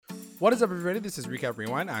What is up, everybody? This is Recap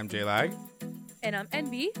Rewind. I'm J-Lag. And I'm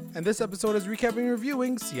NB. And this episode is recapping and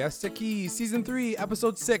reviewing Siesta Key, Season 3,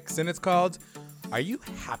 Episode 6. And it's called, Are You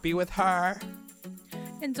Happy With Her?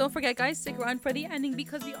 And don't forget, guys, stick around for the ending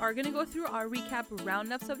because we are going to go through our recap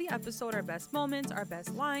roundups of the episode, our best moments, our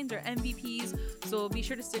best lines, our MVPs. So be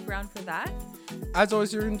sure to stick around for that. As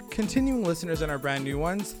always, you're continuing listeners and our brand new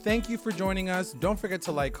ones, thank you for joining us. Don't forget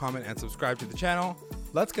to like, comment, and subscribe to the channel.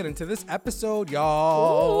 Let's get into this episode,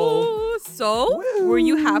 y'all. Ooh, so, were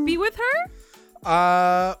you happy with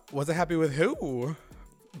her? Was I happy with who?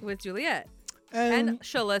 With Juliet. And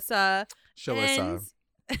Shalissa. And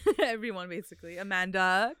everyone, basically.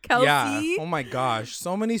 Amanda. Kelsey. Yeah. Oh my gosh.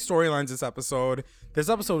 So many storylines this episode. This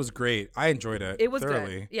episode was great. I enjoyed it. It was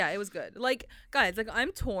thoroughly. good. Yeah, it was good. Like, guys, like,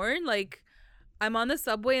 I'm torn. Like, I'm on the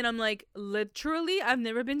subway and I'm like, literally, I've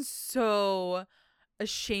never been so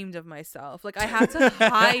ashamed of myself. Like, I have to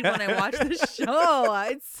hide when I watch the show.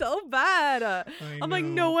 It's so bad. I'm like,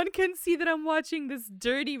 no one can see that I'm watching this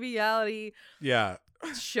dirty reality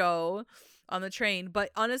show on the train. But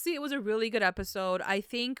honestly, it was a really good episode. I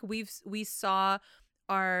think we saw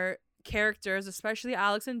our characters, especially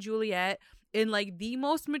Alex and Juliet, in like the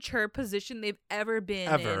most mature position they've ever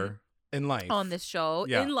been in life on this show.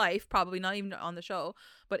 In life, probably not even on the show,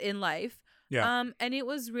 but in life. Yeah. And it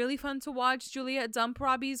was really fun to watch Juliet dump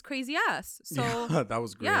Robbie's crazy ass. So yeah, that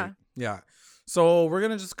was great. Yeah. So we're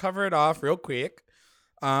gonna just cover it off real quick.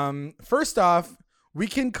 First off, we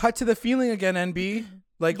can cut to the feeling again, NB.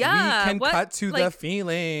 Like, we can cut to the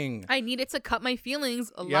feeling. I needed to cut my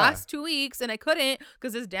feelings last 2 weeks, and I couldn't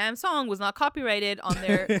because this damn song was not copyrighted on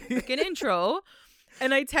their freaking intro.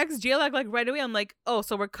 And I text J-Lag like right away. I'm like, oh,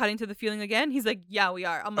 so we're cutting to the feeling again? He's like, yeah, we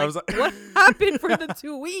are. I'm like, what happened for the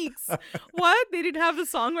 2 weeks? What? They didn't have the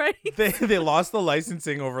song right? They lost the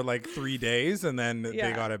licensing over like 3 days, and then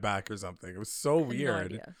they got it back or something. It was so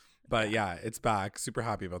weird. No, but yeah, it's back. Super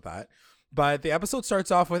happy about that. But the episode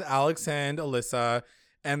starts off with Alex and Alyssa,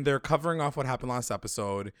 and they're covering off what happened last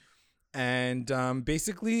episode. And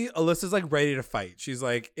basically, Alyssa's like ready to fight. She's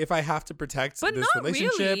like, if I have to protect this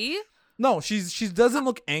relationship. Really. No, she doesn't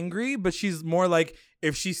look angry, but she's more like,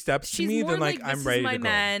 if she steps to me, then like I'm ready to go.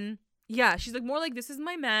 Man. Yeah, she's like more like, this is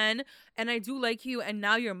my man, and I do like you, and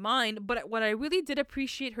now you're mine. But what I really did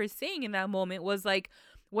appreciate her saying in that moment was like,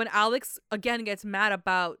 when Alex again gets mad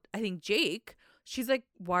about, I think, Jake, she's like,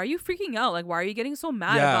 why are you freaking out? Like, why are you getting so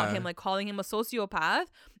mad about him? Like, calling him a sociopath?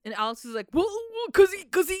 And Alex is like, well, cause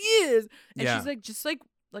he is. And she's like, just like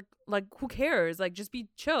who cares? Like, just be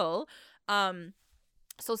chill.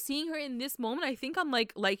 So seeing her in this moment, I think I'm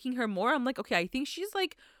like liking her more. I'm like, okay, I think she's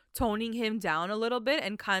like toning him down a little bit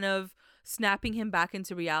and kind of snapping him back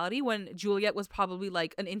into reality, when Juliet was probably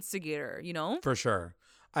like an instigator, you know? For sure.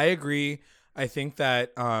 I agree. I think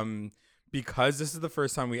that because this is the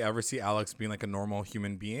first time we ever see Alex being like a normal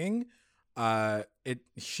human being,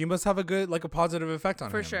 she must have a positive effect on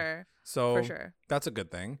him. For sure. So for sure. That's a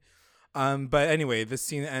good thing. But anyway, this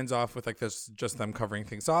scene ends off with like this, just them covering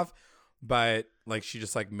things off. But like, she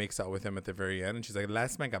just like makes out with him at the very end, and she's like,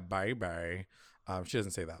 let's make a bye. She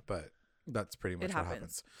doesn't say that, but that's pretty much what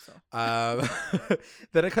happens. So.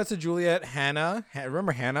 Then it cuts to Juliet, Hannah.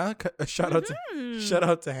 Remember Hannah? Shout out to Hannah. Shout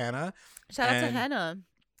out to Hannah.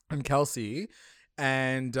 And Kelsey.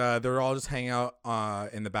 And they're all just hanging out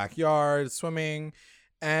in the backyard, swimming.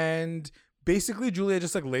 And basically, Julia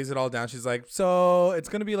just like lays it all down. She's like, so it's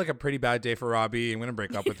going to be like a pretty bad day for Robbie. I'm going to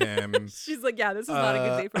break up with him. She's like, yeah, this is not a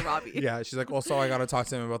good day for Robbie. Yeah. She's like, also, I got to talk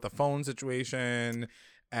to him about the phone situation.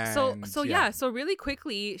 And so really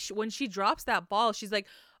quickly, when she drops that ball, she's like,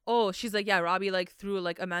 yeah, Robbie like threw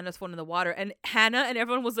like Amanda's phone in the water. And Hannah and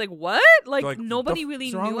everyone was like, what? Like nobody really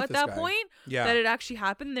knew at that point that it actually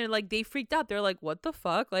happened. They're like, they freaked out. They're like, what the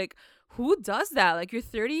fuck? Like, who does that? Like, you're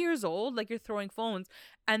 30 years old, like, you're throwing phones.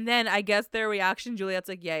 And then I guess their reaction, Juliet's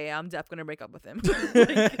like, yeah, I'm definitely gonna break up with him.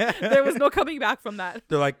 Like, there was no coming back from that.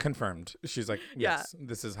 They're like, confirmed. She's like, yes,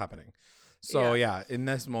 this is happening. So in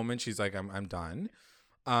this moment, she's like, I'm done.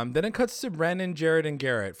 Then it cuts to Brennan, Jared, and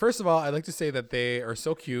Garrett. First of all, I'd like to say that they are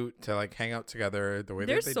so cute to like hang out together the way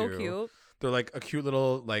that they do. They're so cute. They're like a cute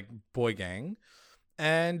little like boy gang.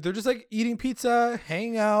 And they're just like eating pizza,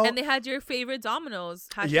 hanging out. And they had your favorite Domino's.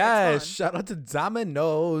 Yes, shout out to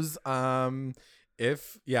Domino's.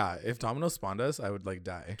 If Domino's spawned us, I would like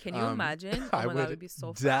die. Can you imagine? I would be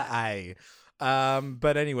so die.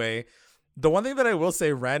 But anyway, the one thing that I will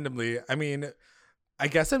say randomly, I mean, I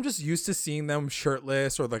guess I'm just used to seeing them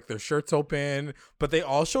shirtless or like their shirts open, but they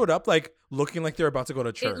all showed up like looking like they're about to go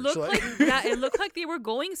to church. It looked like it looked like they were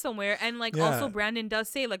going somewhere. And like also Brandon does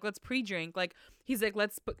say like, let's pre-drink. Like he's like,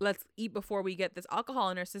 let's eat before we get this alcohol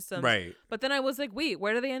in our system. Right. But then I was like, wait,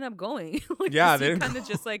 where do they end up going? Like, yeah, they kind of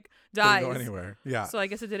just like dies. Didn't go anywhere. Yeah. So I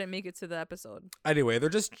guess it didn't make it to the episode. Anyway, they're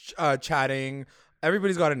just chatting.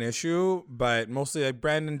 Everybody's got an issue, but mostly like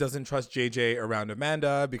Brandon doesn't trust JJ around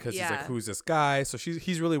Amanda because he's like, who's this guy? So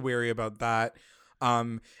he's really wary about that.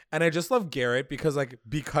 And I just love Garrett because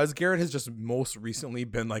Garrett has just most recently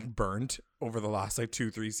been like burnt over the last like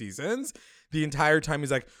 2-3 seasons. The entire time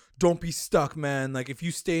he's like, don't be stuck, man. Like if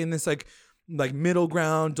you stay in this like middle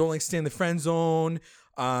ground, don't like stay in the friend zone.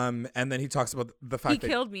 And then he talks about the fact that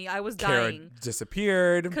he killed me. I was Kara dying.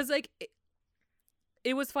 Disappeared. Because like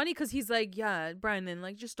it was funny because he's like, yeah, Brandon,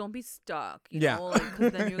 like, just don't be stuck. You know? Like,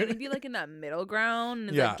 because then you're going to be, like, in that middle ground.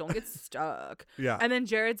 And it's like, don't get stuck. Yeah. And then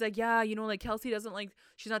Jared's like, yeah, you know, like, Kelsey doesn't, like,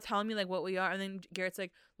 she's not telling me, like, what we are. And then Garrett's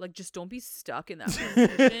like, just don't be stuck in that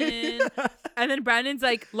position. And then Brandon's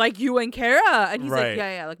like you and Kara. And he's like,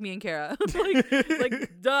 yeah, like me and Kara.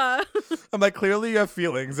 like, duh. I'm like, clearly you have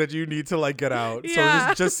feelings that you need to, like, get out.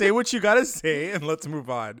 So just say what you got to say and let's move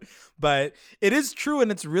on. But it is true,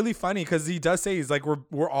 and it's really funny because he does say he's like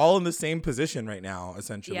we're all in the same position right now,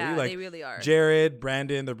 essentially. Yeah, like, they really are. Jared,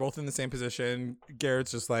 Brandon, they're both in the same position. Garrett's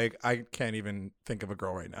just like, I can't even think of a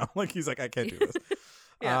girl right now. Like he's like, I can't do this.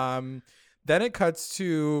 Then it cuts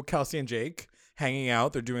to Kelsey and Jake hanging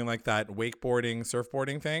out. They're doing like that wakeboarding,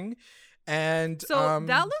 surfboarding thing. And so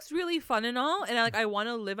that looks really fun and all. And I want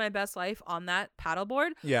to live my best life on that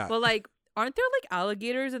paddleboard. Yeah. But like, aren't there like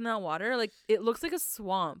alligators in that water? Like it looks like a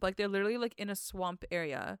swamp. Like they're literally like in a swamp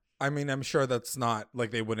area. I mean, I'm sure that's not like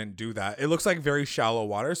they wouldn't do that. It looks like very shallow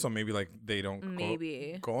water, so maybe like they don't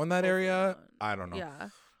go in that area. I don't know. Yeah.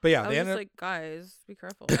 But yeah, they ended up like, guys, be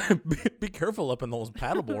careful. be careful up in those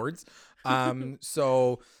paddle boards.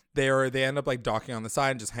 So they end up like docking on the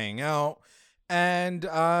side and just hanging out. And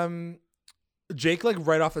Jake, like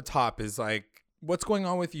right off the top, is like, what's going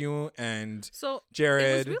on with you and Jared?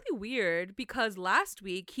 It was really weird because last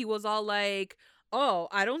week he was all like, oh,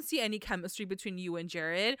 I don't see any chemistry between you and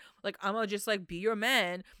Jared. Like, I'm gonna just like be your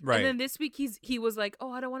man. Right. And then this week he was like,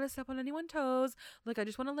 oh, I don't want to step on anyone's toes. Like, I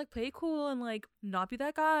just want to like play cool and like not be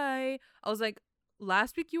that guy. I was like,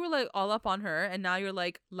 last week you were like all up on her, and now you're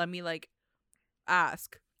like, let me like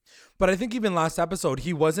ask. But I think even last episode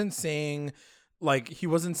he wasn't saying like,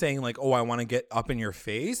 oh, I want to get up in your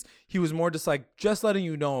face. He was more just like, just letting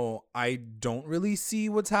you know, I don't really see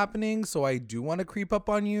what's happening, so I do want to creep up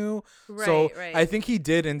on you. Right. I think he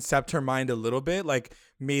did incept her mind a little bit, like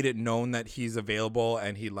made it known that he's available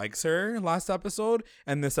and he likes her last episode.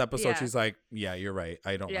 And this episode, she's like, yeah, you're right.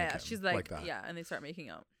 I don't like him. She's like that. Yeah, and they start making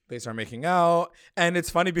out. And it's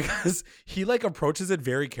funny because he like approaches it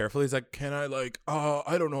very carefully. He's like, can I like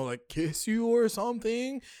I don't know, like kiss you or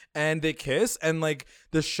something? And they kiss, and like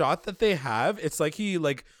the shot that they have, it's like he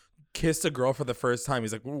like kissed a girl for the first time.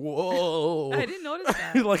 He's like, whoa. I didn't notice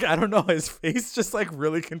that. Like, I don't know, his face just like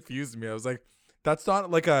really confused me. I was like, that's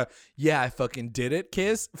not like a I fucking did it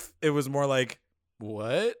kiss. It was more like,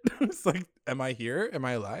 what? It's like, am I here? Am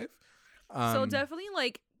I alive? So definitely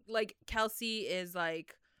like Kelsey is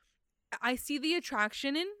like, I see the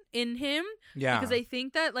attraction in him. Yeah. Because I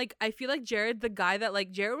think that like, I feel like Jared, the guy that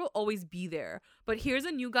like, Jared will always be there. But here's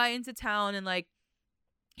a new guy into town, and like,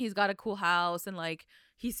 he's got a cool house, and like,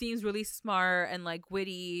 he seems really smart and like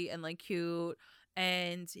witty and like cute.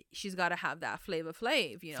 And she's got to have that Flavor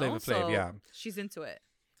Flav, you know? Yeah. She's into it.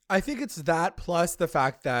 I think it's that plus the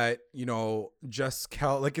fact that, you know,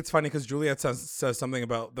 like, it's funny because Juliet says something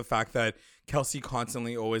about the fact that Kelsey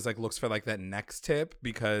constantly always like looks for like that next tip,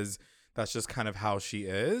 because that's just kind of how she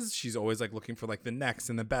is. She's always like looking for like the next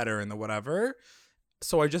and the better and the whatever.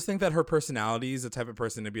 So I just think that her personality is the type of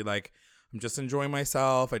person to be like, I'm just enjoying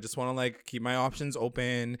myself. I just want to like keep my options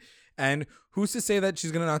open. And who's to say that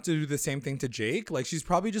she's going to not do the same thing to Jake? Like, she's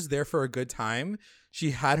probably just there for a good time.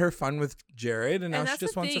 She had her fun with Jared, and now she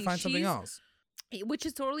just wants to find something else. Which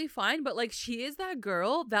is totally fine. But like, she is that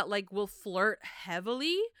girl that like will flirt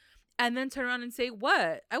heavily and then turn around and say,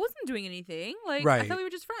 what? I wasn't doing anything. Like, I thought we were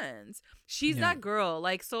just friends. She's that girl.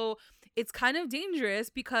 Like, so it's kind of dangerous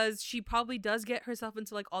because she probably does get herself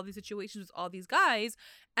into like all these situations with all these guys.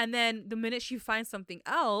 And then the minute she finds something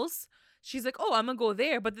else, she's like, oh, I'm gonna go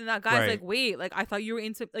there. But then that guy's like, wait, like, I thought you were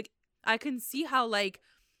into, like, I can see how like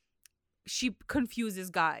she confuses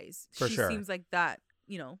guys. She seems like that,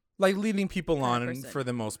 you know, like leading people on for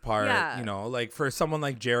the most part. You know, like for someone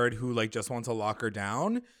like Jared who like just wants to lock her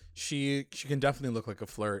down, she can definitely look like a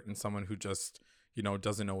flirt, and someone who just, you know,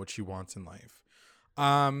 doesn't know what she wants in life.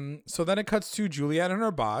 So then it cuts to Juliet and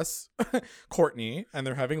her boss, Courtney, and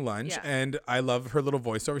they're having lunch. Yeah. And I love her little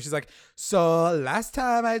voiceover. She's like, so last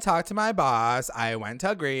time I talked to my boss, I went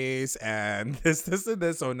to Greece and this, and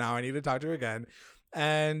this. So now I need to talk to her again.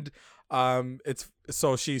 And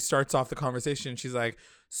so she starts off the conversation. She's like,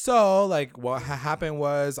 so like what happened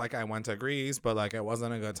was like I went to Greece, but like it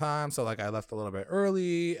wasn't a good time. So like I left a little bit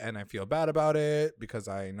early and I feel bad about it because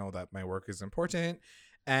I know that my work is important.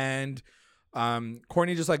 And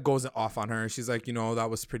Courtney just like goes off on her. She's like, that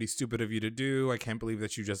was pretty stupid of you to do. I can't believe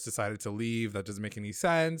that you just decided to leave. That doesn't make any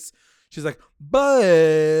sense. She's like,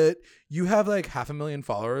 but you have like 500,000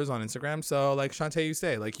 followers on Instagram. So like Shantae, you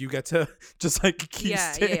stay. Like you get to just like keep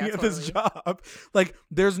staying at this job. Like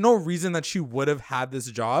there's no reason that she would have had this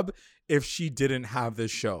job if she didn't have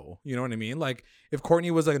this show. You know what I mean? Like if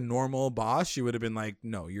Courtney was a normal boss, she would have been like,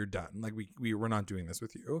 no, you're done. Like we're not doing this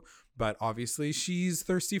with you. But obviously she's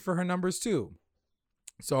thirsty for her numbers too.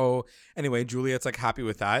 So anyway, Juliet's like happy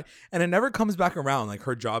with that. And it never comes back around, like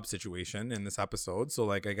her job situation in this episode. So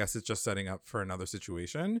like, I guess it's just setting up for another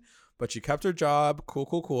situation, but she kept her job.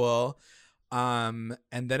 Cool. And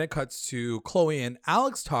then it cuts to Chloe and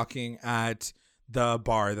Alex talking at the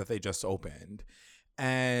bar that they just opened.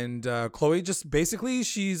 And Chloe just basically,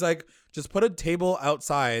 she's like, just put a table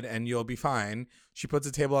outside and you'll be fine. She puts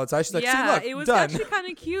a table outside. She's like, see, look, it was done. Actually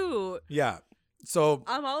kind of cute. Yeah. So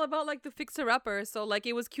I'm all about like the fixer-upper. So like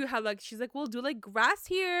it was cute how like she's like, we'll do like grass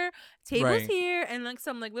here, tables here, and like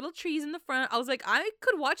some like little trees in the front. I was like, I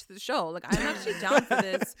could watch the show. Like I'm actually down for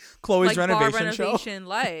this. Chloe's like, renovation show.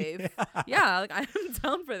 Life. Yeah, like I'm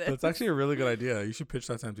down for this. That's actually a really good idea. You should pitch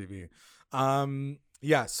that to MTV.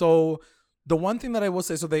 Yeah. So the one thing that I will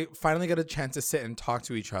say, so they finally get a chance to sit and talk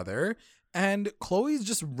to each other, and Chloe's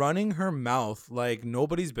just running her mouth like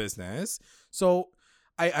nobody's business. So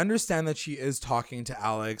I understand that she is talking to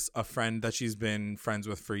Alex, a friend that she's been friends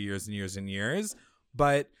with for years and years and years.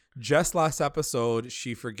 But just last episode,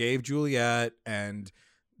 she forgave Juliet and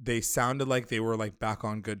they sounded like they were like back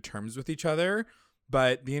on good terms with each other.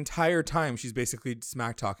 But the entire time, she's basically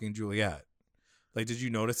smack talking Juliet. Like, did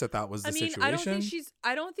you notice that was the situation? I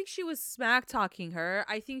don't think she was smack talking her.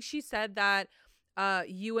 I think she said that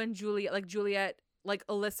you and Juliet, like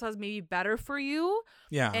Alyssa's maybe better for you.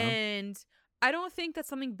 Yeah. And I don't think that's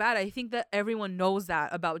something bad. I think that everyone knows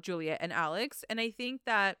that about Juliet and Alex. And I think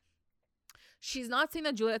that she's not saying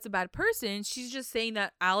that Juliet's a bad person. She's just saying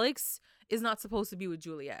that Alex is not supposed to be with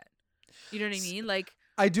Juliet. You know what I mean? Like,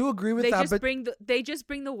 I do agree with that. They just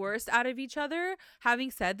bring the worst out of each other.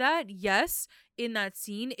 Having said that, yes, in that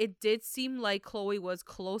scene, it did seem like Chloe was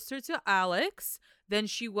closer to Alex than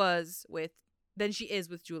she is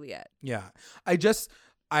with Juliet. Yeah. I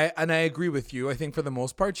agree with you. I think for the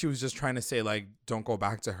most part, she was just trying to say, like, don't go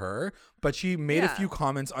back to her. But she made a few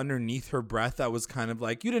comments underneath her breath that was kind of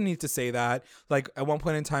like, you didn't need to say that. Like, at one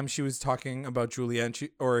point in time, she was talking about Juliet,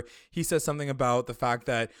 and he said something about the fact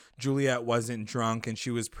that Juliet wasn't drunk and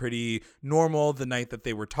she was pretty normal the night that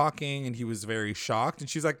they were talking, and he was very shocked. And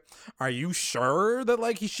she's like, are you sure that,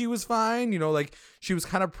 like, she was fine? You know, like, she was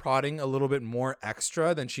kind of prodding a little bit more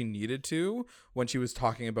extra than she needed to when she was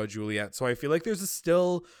talking about Juliet. So I feel like there's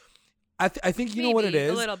still... I think you know what it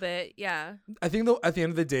is. A little bit, yeah. I think though at the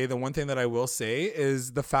end of the day, the one thing that I will say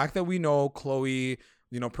is the fact that we know Chloe,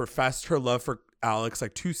 professed her love for Alex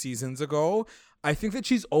like 2 seasons ago. I think that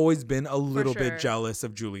she's always been a little bit jealous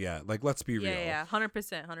of Juliet. Like, let's be real. Yeah,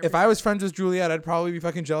 100%. If I was friends with Juliet, I'd probably be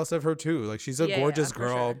fucking jealous of her too. Like, she's a gorgeous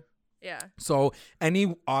girl. Sure. Yeah. So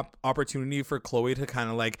any opportunity for Chloe to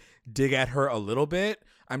kind of like dig at her a little bit,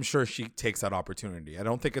 I'm sure she takes that opportunity. I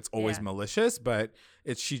don't think it's always malicious, but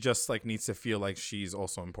she just like needs to feel like she's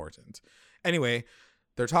also important. Anyway,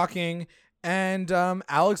 they're talking, and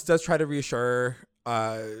Alex does try to reassure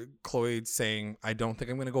Chloe, saying, I don't think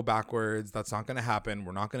I'm going to go backwards. That's not going to happen.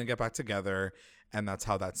 We're not going to get back together. And that's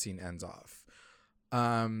how that scene ends off.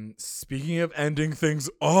 Speaking of ending things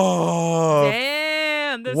off.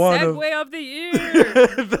 Damn, the segue of the year.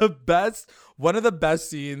 One of the best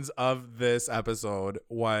scenes of this episode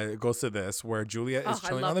goes to this, where Juliet is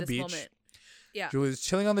chilling on the beach. Moment. Yeah. Juliet's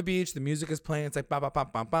chilling on the beach. The music is playing. It's like bam, bam, bam,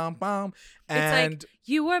 bam, bam, bam. And it's like,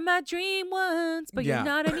 you were my dream once, but you're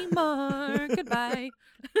not anymore. Goodbye.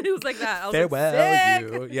 It was like that. I was farewell,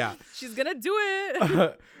 like, you. Yeah. She's gonna do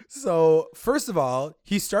it. So first of all,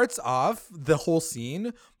 he starts off the whole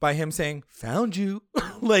scene by him saying, "Found you,"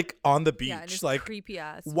 like on the beach. Yeah, and like creepy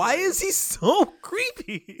ass. Why is he so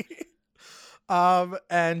creepy?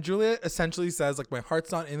 And Juliet essentially says, like, my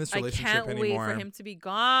heart's not in this relationship anymore. I can't wait for him to be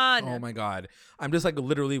gone. Oh my God. I'm just like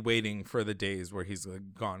literally waiting for the days where he's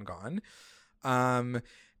like gone.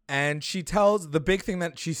 And she tells, the big thing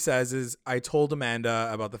that she says is, I told Amanda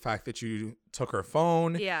about the fact that you took her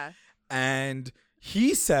phone. Yeah. And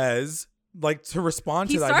he says, like, to respond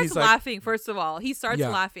to that, he's laughing, first of all. He starts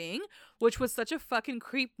laughing, which was such a fucking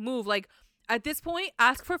creep move. Like, at this point,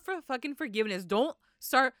 ask for fucking forgiveness. Don't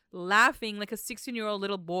start laughing like a 16-year-old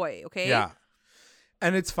little boy, okay? Yeah.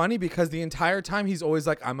 And it's funny because the entire time he's always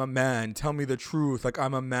like, I'm a man. Tell me the truth. Like,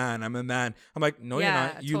 I'm a man. I'm a man. I'm like, no, you're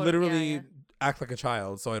not. You literally act like a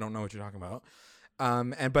child, so I don't know what you're talking about.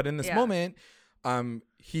 But in this moment,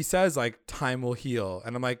 he says, like, time will heal.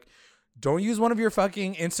 And I'm like, don't use one of your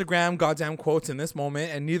fucking Instagram goddamn quotes in this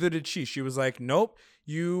moment. And neither did she. She was like, nope,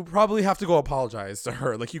 you probably have to go apologize to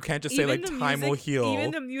her. Like, you can't just say, like, time will heal.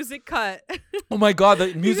 Even the music cut. Oh my God,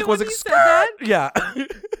 the music was like, yeah.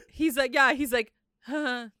 He's like,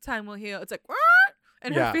 time will heal. It's like,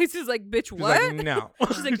 and her face is like, bitch, what? She's like, no.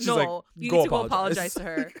 She's like, no, like, you need to go apologize to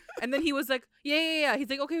her. And then he was like, yeah. He's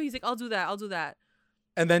like, okay. He's like, I'll do that.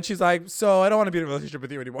 And then she's like, so I don't want to be in a relationship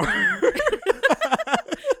with you anymore.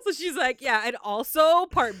 So she's like, yeah. And also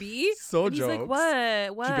part B. So and he's jokes.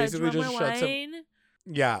 like, what? She basically just shuts him.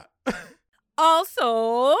 Yeah.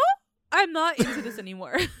 Also, I'm not into this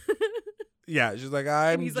anymore. Yeah. She's like,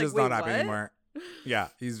 I'm just not happy what? anymore. Yeah,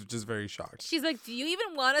 he's just very shocked. She's like, do you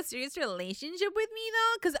even want a serious relationship with me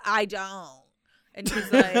though? Because I don't. And he's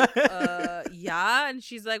like, yeah. And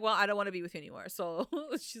she's like, well, I don't want to be with you anymore. So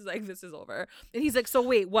she's like, this is over. And he's like, so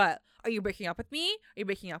wait, what? Are you breaking up with me? Are you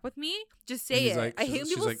breaking up with me? Just say it. Like, I hate when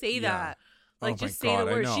people say that. Like, just say the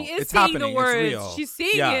word. She is saying the words. She's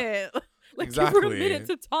saying it. Like, exactly. Give her a minute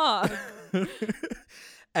to talk.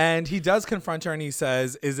 And he does confront her and he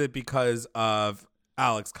says, is it because of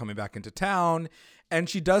Alex coming back into town? And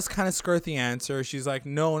she does kind of skirt the answer. She's like,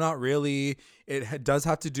 no, not really. It does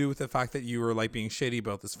have to do with the fact that you were like being shady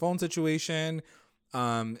about this phone situation.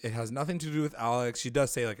 It has nothing to do with Alex. She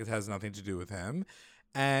does say like it has nothing to do with him.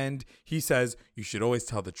 And he says, you should always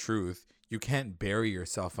tell the truth. You can't bury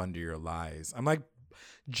yourself under your lies. I'm like,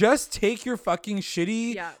 just take your fucking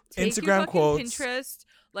shitty Instagram quotes, Pinterest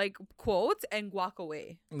like quotes, and walk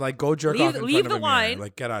away. Like, go jerk off in front of a mirror.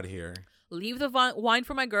 Like, get out of here. Leave the wine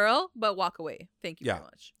for my girl, but walk away. Thank you very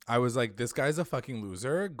much. I was like, this guy's a fucking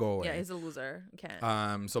loser. Go away. Yeah, he's a loser.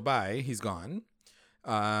 Okay. So bye. He's gone.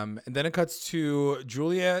 And then it cuts to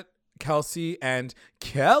Juliet, Kelsey, and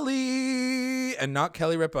Kelly, and not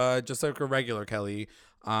Kelly Ripa, just like a regular Kelly.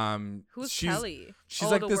 Who's Kelly? She's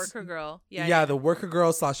like the this worker girl. Yeah, the worker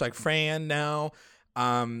girl / like Fran now.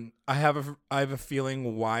 I have a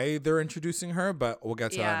feeling why they're introducing her, but we'll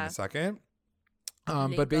get to that in a second.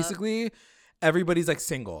 But basically, everybody's like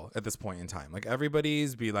single at this point in time. Like,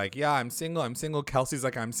 everybody's be like, yeah, I'm single. Kelsey's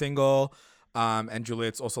like, I'm single. And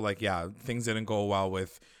Juliet's also like, yeah, things didn't go well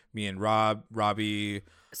with me and Robbie.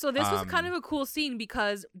 So this was kind of a cool scene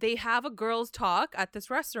because they have a girls' talk at this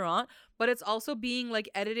restaurant, but it's also being like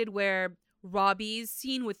edited where Robbie's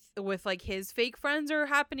scene with like his fake friends are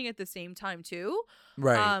happening at the same time too.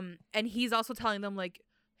 Right. And he's also telling them like,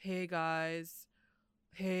 hey guys,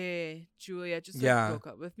 hey, Julia just broke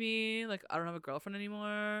up with me. Like, I don't have a girlfriend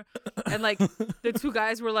anymore. And like the two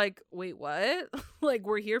guys were like, wait, what? Like,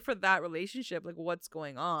 we're here for that relationship. Like, what's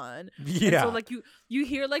going on? Yeah. And so like you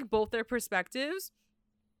hear like both their perspectives.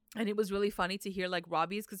 And it was really funny to hear like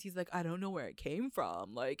Robbie's, because he's like, I don't know where it came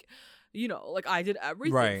from. Like, you know, like I did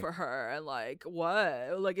everything for her. And like,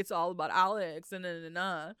 what? Like, it's all about Alex and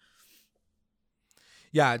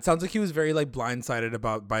Yeah, it sounds like he was very like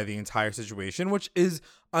blindsided by the entire situation, which is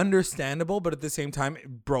understandable. But at the same time,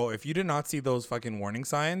 bro, if you did not see those fucking warning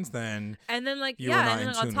signs, then like, you were not in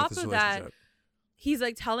tune on top with this of relationship. that, he's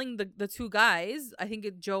like telling the two guys, I think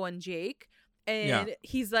it's Joe and Jake. And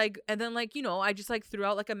he's like, and then like, you know, I just like threw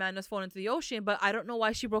out like Amanda's phone into the ocean, but I don't know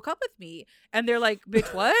why she broke up with me. And they're like,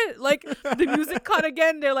 bitch, what? Like, the music cut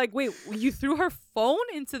again. They're like, wait, you threw her phone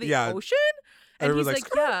into the ocean? And he's like,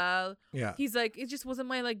 yeah. He's like, it just wasn't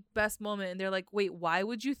my like best moment. And they're like, wait, why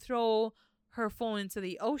would you throw her phone into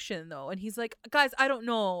the ocean though? And he's like, guys, I don't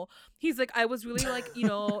know. He's like, I was really like, you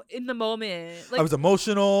know, in the moment. Like, I was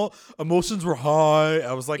emotional. Emotions were high.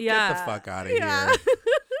 I was like, get the fuck out of here.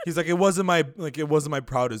 He's like, it wasn't my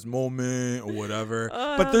proudest moment or whatever.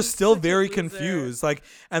 But they're still very confused. Like,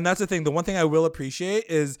 and that's the thing. The one thing I will appreciate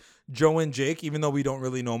is Joe and Jake, even though we don't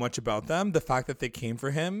really know much about them, the fact that they came for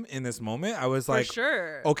him in this moment, I was like, for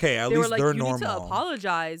sure. Okay, at least they're normal. You need to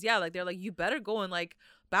apologize. Yeah, like they're like, you better go and like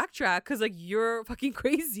backtrack because like you're fucking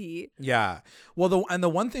crazy. Yeah. Well, the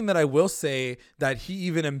one thing that I will say that he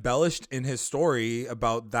even embellished in his story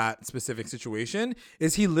about that specific situation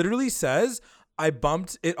is he literally says, I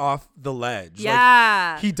bumped it off the ledge.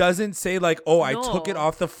 Yeah. Like, he doesn't say like, oh, I took it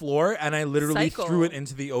off the floor and I literally Psycho. threw it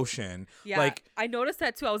into the ocean. Yeah. Like, I noticed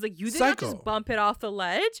that too. I was like, you did Psycho. not just bump it off the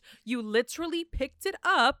ledge. You literally picked it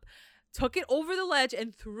up, took it over the ledge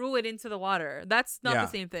and threw it into the water. That's not the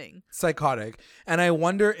same thing. Psychotic. And I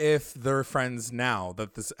wonder if they're friends now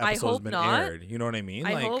that this episode has been aired. You know what I mean?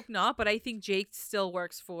 I hope not, but I think Jake still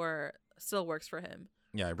works for him.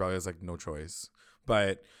 Yeah, he probably has like no choice.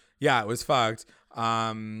 But yeah, it was fucked.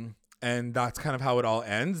 And that's kind of how it all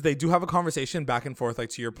ends. They do have a conversation back and forth, like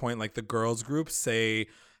to your point, like the girls group say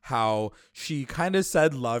how she kind of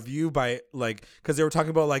said love you by like, because they were talking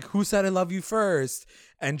about like who said I love you first,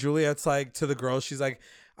 and Juliet's like to the girls, she's like,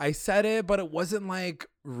 I said it, but it wasn't like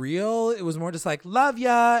real. It was more just like love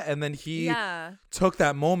ya. And then he took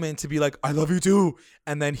that moment to be like, I love you too.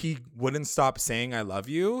 And then he wouldn't stop saying I love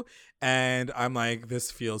you. And I'm like, this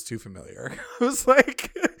feels too familiar. It was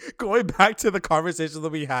like going back to the conversation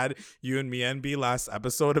that we had, you and me, NB, last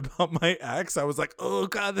episode about my ex. I was like, oh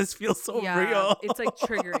God, this feels so real. It's like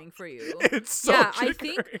triggering for you. It's so triggering. I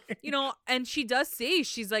think, and she does say,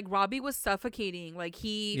 she's like, Robbie was suffocating. Like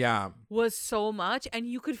he was so much, and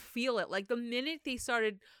you could feel it. Like the minute they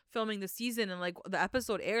started filming the season and like the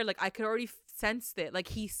episode aired, like I could already sense it. Like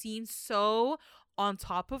he seemed so on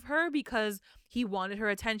top of her because he wanted her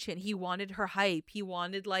attention, he wanted her hype, he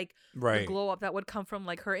wanted like the glow up that would come from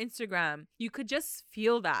like her Instagram. You could just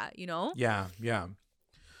feel that, yeah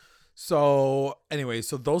So anyway,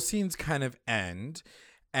 so those scenes kind of end,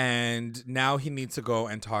 and now he needs to go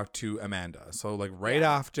and talk to Amanda. So like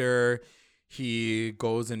after, he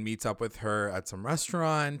goes and meets up with her at some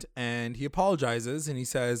restaurant, and he apologizes and he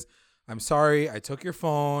says, I'm sorry, I took your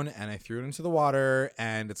phone and I threw it into the water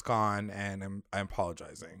and it's gone, and I'm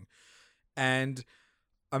apologizing. And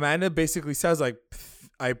Amanda basically says like,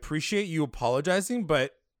 I appreciate you apologizing,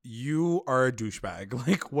 but you are a douchebag.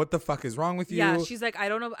 Like, what the fuck is wrong with you? Yeah, she's like, I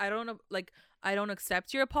don't know, like, I don't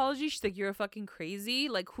accept your apology. She's like, you're a fucking crazy.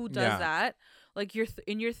 Like, who does that? Like, you're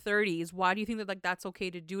in your 30s. Why do you think that like that's okay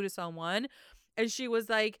to do to someone? And she was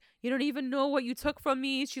like, you don't even know what you took from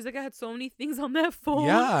me. She's like, I had so many things on that phone.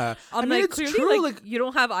 Yeah. I'm like, it's clearly true. Like, you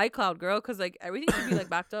don't have iCloud, girl, because like everything should be like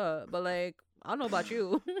backed up. But like, I don't know about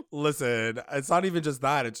you. Listen, it's not even just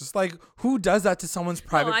that. It's just like, who does that to someone's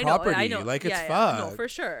private property? I know. Like, it's fucked. No, for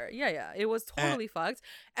sure. Yeah. It was totally fucked.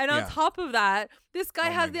 And on top of that, this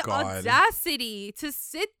guy has the audacity to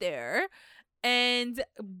sit there and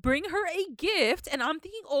bring her a gift. And I'm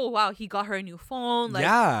thinking, oh, wow, he got her a new phone. Like,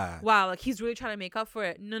 wow, like he's really trying to make up for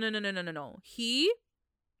it. No. He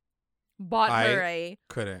bought her a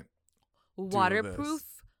waterproof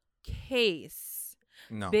case.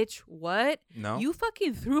 No. Bitch, what? No. You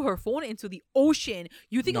fucking threw her phone into the ocean.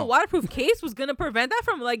 You think a waterproof case was gonna prevent that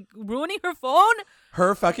from like ruining her phone?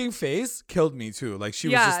 Her fucking face killed me too. Like she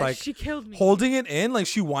was just like, she killed me. Holding it in,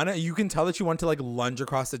 like you can tell that she wanted to like lunge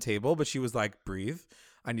across the table, but she was like, breathe.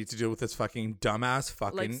 I need to deal with this fucking dumbass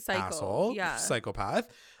fucking asshole, psychopath.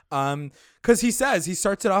 Because he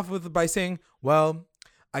starts it off by saying, well,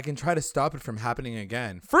 I can try to stop it from happening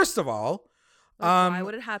again. First of all, why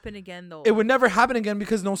would it happen again though? It would never happen again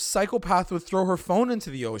because no psychopath would throw her phone into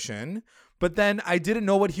the ocean. But then I didn't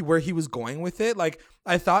know where he was going with it. Like,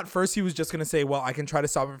 I thought first he was just going to say, well, I can try to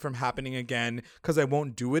stop it from happening again because I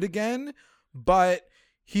won't do it again. But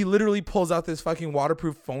he literally pulls out this fucking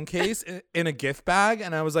waterproof phone case in a gift bag.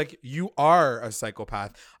 And I was like, you are a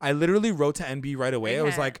psychopath. I literally wrote to NB right away. I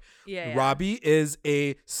was like, Robbie is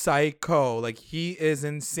a psycho. Like, he is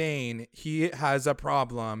insane. He has a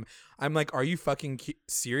problem. I'm like, are you fucking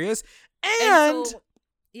serious? And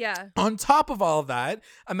on top of all of that,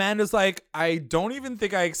 Amanda's like, I don't even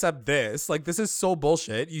think I accept this. Like, this is so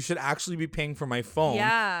bullshit. You should actually be paying for my phone,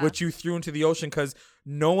 which you threw into the ocean because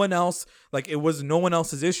no one else, like, it was no one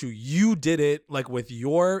else's issue. You did it, like, with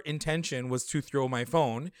your intention was to throw my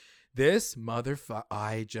phone. This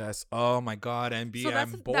motherfucker, oh my God, NB,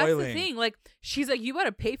 I'm boiling. That's the thing. Like, she's like, you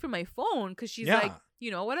gotta pay for my phone because she's like,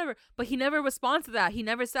 whatever. But he never responds to that. He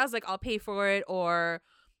never says like, I'll pay for it or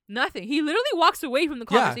nothing. He literally walks away from the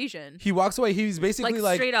conversation. He walks away. He's basically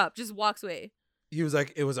like straight up, just walks away. He was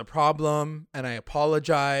like, it was a problem and I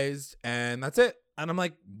apologized and that's it. And I'm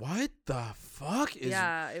like, what the fuck is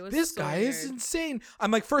it was this so guy weird. is insane.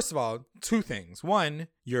 I'm like, first of all, two things. One,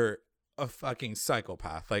 you're a fucking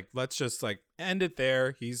psychopath. Like, let's just like end it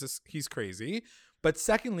there. He's crazy. But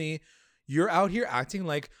secondly, you're out here acting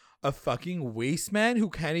like a fucking waste man who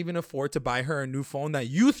can't even afford to buy her a new phone that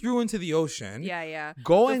you threw into the ocean.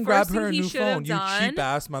 Go and grab her a new phone, you cheap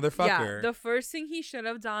ass motherfucker. The first thing he should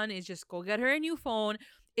have done is just go get her a new phone.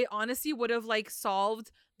 It honestly would have like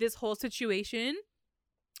solved this whole situation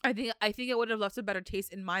I think it would have left a better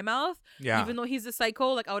taste in my mouth. Yeah. Even though he's a psycho,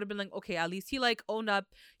 like I would have been like, okay, at least he like owned up.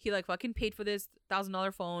 He like fucking paid for this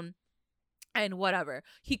 $1,000 phone. And whatever,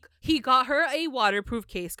 he got her a waterproof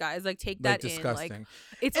case, guys. Like, take that disgusting. in. Like,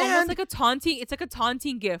 it's almost like a taunting. It's like a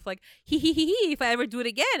taunting gift. Like, he. If I ever do it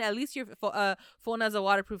again, at least your phone has a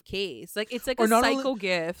waterproof case. Like, it's like a psycho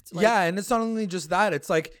gift. Like, yeah, and it's not only just that. It's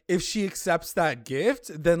like if she accepts that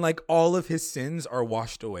gift, then like all of his sins are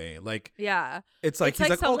washed away. Like, yeah, it's like he's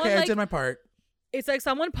like, okay, I did my part. It's like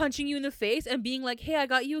someone punching you in the face and being like, hey, I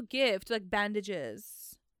got you a gift, like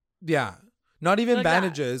bandages. Yeah. Not even like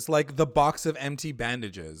bandages, like the box of empty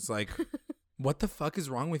bandages. Like, what the fuck is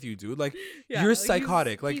wrong with you, dude? Like, you're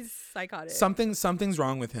psychotic. He's psychotic. Something's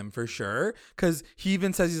wrong with him for sure. Because he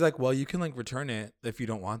even says, he's like, well, you can like return it if you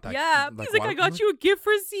don't want that. Yeah, like, he's like, I got you a gift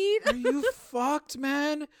receipt. Are you fucked,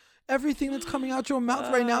 man? Everything that's coming out your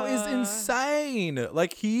mouth right now is insane.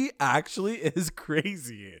 Like, he actually is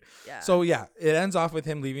crazy. Yeah. So yeah, it ends off with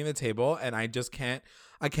him leaving the table, and I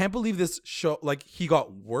can't believe this show, like, he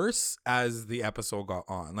got worse as the episode got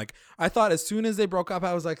on. Like, I thought as soon as they broke up,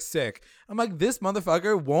 I was like, sick. I'm like, this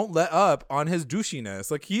motherfucker won't let up on his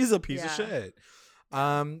douchiness. Like, he's a piece of shit.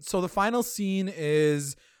 So the final scene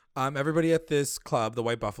is everybody at this club, the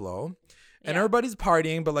White Buffalo, and everybody's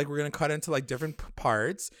partying, but like, we're going to cut into like different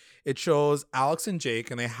parts. It shows Alex and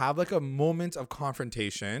Jake, and they have like a moment of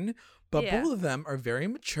confrontation. But both of them are very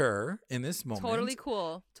mature in this moment. Totally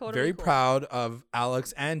cool. Very proud of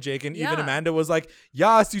Alex and Jake. And even Amanda was like,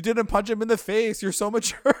 yes, you didn't punch him in the face. You're so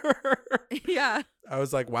mature. Yeah. I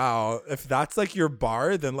was like, wow, if that's like your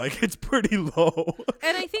bar, then like it's pretty low.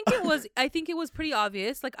 And I think it was pretty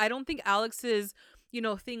obvious. Like, I don't think Alex's,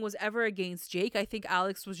 thing was ever against Jake. I think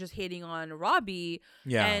Alex was just hating on Robbie.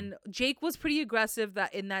 Yeah. And Jake was pretty aggressive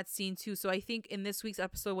in that scene too. So I think in this week's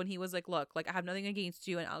episode, when he was like, look, like, I have nothing against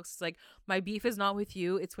you, and Alex is like, my beef is not with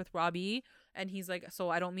you, it's with Robbie. And he's like, so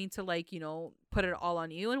I don't mean to like, put it all on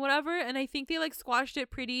you and whatever. And I think they like squashed it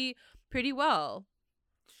pretty well.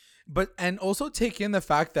 But, and also take in the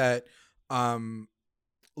fact that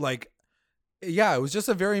like, yeah, it was just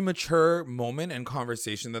a very mature moment and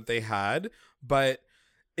conversation that they had. But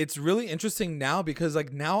it's really interesting now because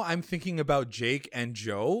like now I'm thinking about Jake and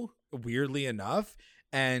Joe, weirdly enough.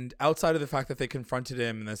 And outside of the fact that they confronted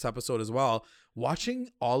him in this episode as well, watching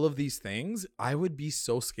all of these things, I would be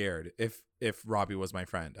so scared if Robbie was my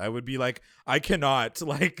friend. I would be like, I cannot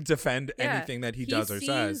like defend anything that he does or says. He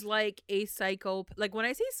seems like a psycho. Like, when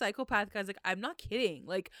I say psychopath, guys, like, I'm not kidding.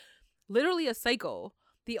 Like, literally a psycho.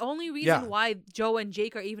 The only reason why Joe and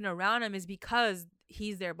Jake are even around him is because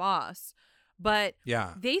he's their boss. But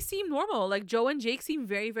they seem normal. Like, Joe and Jake seem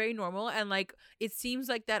very, very normal. And like, it seems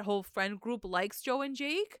like that whole friend group likes Joe and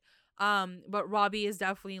Jake. But Robbie is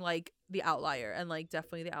definitely like the outlier and like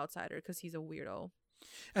definitely the outsider because he's a weirdo.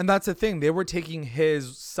 And that's the thing. They were taking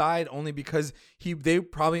his side only because they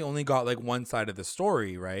probably only got like one side of the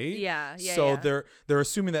story, right? Yeah. So they're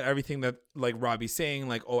assuming that everything that like Robbie's saying,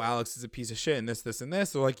 like, oh, Alex is a piece of shit and this and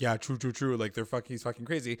this. They're like, yeah, true. Like, he's fucking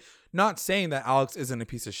crazy. Not saying that Alex isn't a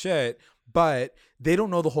piece of shit, but they don't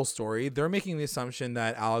know the whole story. They're making the assumption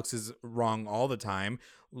that Alex is wrong all the time.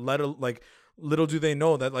 Little do they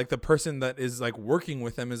know that like the person that is like working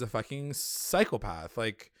with them is a fucking psychopath.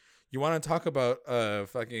 Like, you want to talk about a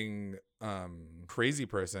fucking crazy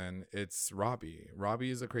person? It's Robbie.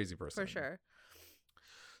 Robbie is a crazy person. For sure.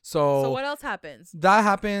 So what else happens? That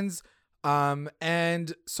happens.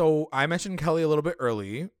 And so I mentioned Kelly a little bit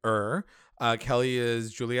earlier. Kelly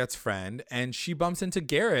is Juliet's friend, and she bumps into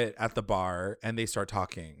Garrett at the bar, and they start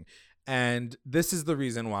talking. And this is the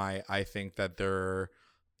reason why I think that they're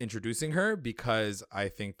introducing her, because I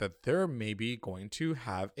think that they're maybe going to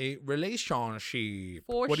have a relationship.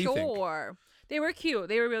 What do you think? They were cute.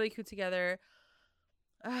 They were really cute together.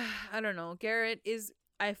 I don't know.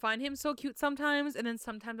 I find him so cute sometimes, and then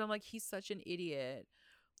sometimes I'm like, he's such an idiot.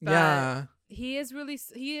 But he is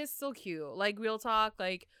still cute. Like, real talk.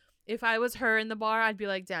 Like, if I was her in the bar, I'd be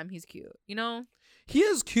like, damn, he's cute. He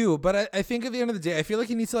is cute, but I think at the end of the day, I feel like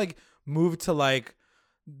he needs to like move to like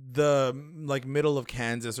the like middle of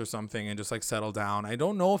Kansas or something and just like settle down. I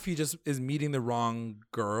don't know if he just is meeting the wrong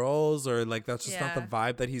girls or like that's just not the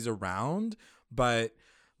vibe that he's around, but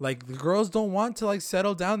like the girls don't want to like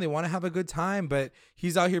settle down. They want to have a good time, but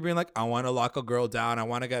he's out here being like, I want to lock a girl down. I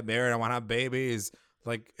want to get married. I want to have babies.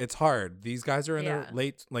 Like, it's hard. These guys are in their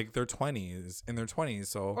their 20s.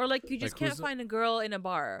 So, or like, you just can't find a girll in a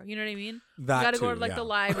bar. You know what I mean? You gotta go to like the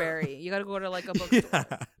library. You gotta go to like a bookstore.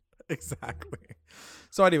 Yeah, exactly.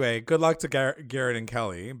 So anyway, good luck to Garrett and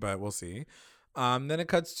Kelly, but we'll see. Then it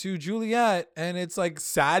cuts to Juliet, and it's like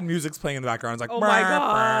sad music's playing in the background. It's like, oh my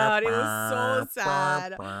god, it was so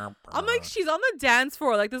sad. I'm like, she's on the dance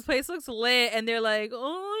floor, like this place looks lit, and they're like,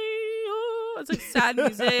 oh, it's like sad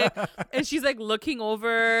music, and she's like looking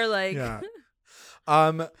over, like. Yeah.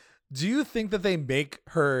 Do you think that they make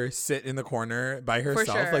her sit in the corner by herself?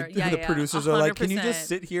 For sure. Like the producers 100%. Are like, can you just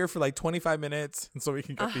sit here for like 25 minutes so we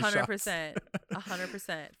can get these shots?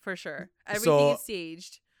 100%, for sure. Everything is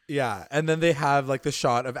staged. Yeah, and then they have like the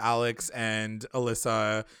shot of Alex and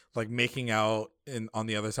Alyssa like making out on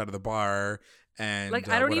the other side of the bar, and like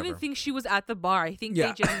I don't even think she was at the bar. I think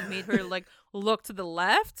they just made her like look to the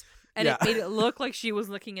left. And it made it look like she was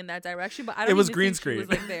looking in that direction, but I don't. It was even green think screen. She was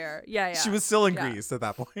like there. Yeah. She was still in Greece at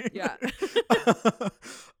that point. Yeah.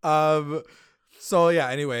 So yeah.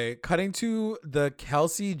 Anyway, cutting to the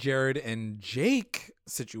Kelsey, Jared, and Jake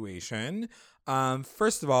situation.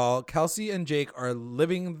 First of all, Kelsey and Jake are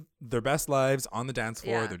living their best lives on the dance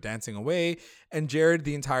floor. Yeah. They're dancing away, and Jared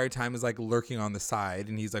the entire time is like lurking on the side,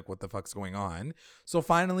 and he's like, "What the fuck's going on?" So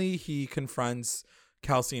finally, he confronts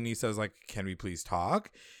Kelsey and he says, "Like, can we please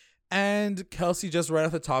talk?" And Kelsey just right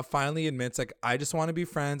off the top finally admits, like, I just want to be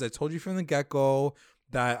friends. I told you from the get-go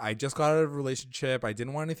that I just got out of a relationship. I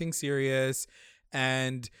didn't want anything serious.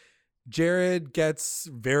 And Jared gets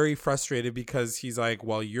very frustrated because he's like,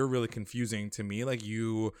 well, you're really confusing to me. Like,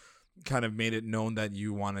 you kind of made it known that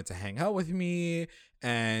you wanted to hang out with me,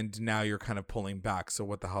 and now you're kind of pulling back. So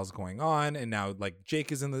what the hell's going on? And now, like, Jake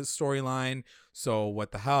is in the storyline. So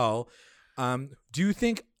what the hell? Do you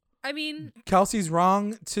think... I mean, Kelsey's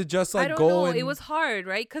wrong to just like I don't go know. and... It was hard,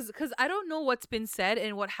 right? Because I don't know what's been said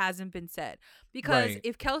and what hasn't been said. Because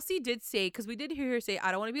if Kelsey did say, because we did hear her say,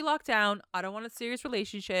 I don't want to be locked down. I don't want a serious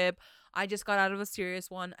relationship. I just got out of a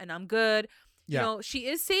serious one and I'm good. Yeah. You know, she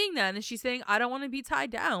is saying that, and she's saying, I don't want to be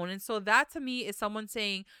tied down. And so that to me is someone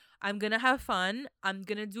saying, I'm going to have fun. I'm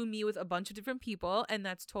going to do me with a bunch of different people. And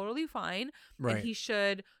that's totally fine. Right. And he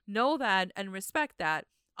should know that and respect that.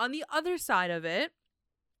 On the other side of it,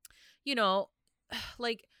 you know,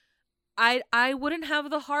 like I wouldn't have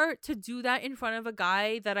the heart to do that in front of a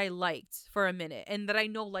guy that I liked for a minute and that I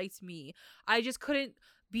know liked me. I just couldn't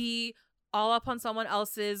be all up on someone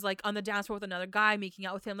else's, like on the dance floor with another guy, making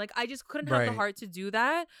out with him. Like I just couldn't have the heart to do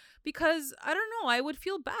that because I don't know, I would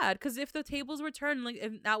feel bad because if the tables were turned, like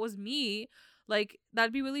if that was me, like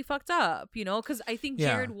that'd be really fucked up, you know, because I think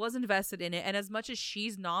Jared was invested in it, and as much as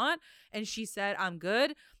she's not, and she said I'm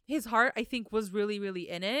good, his heart I think was really, really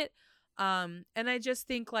in it. And I just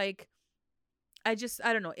think like, I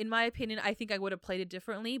don't know. In my opinion, I think I would have played it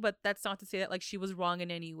differently, but that's not to say that like she was wrong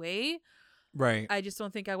in any way. Right. I just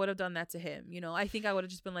don't think I would have done that to him. You know, I think I would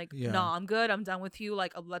have just been like, no, I'm good. I'm done with you.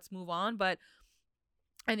 Like, let's move on. But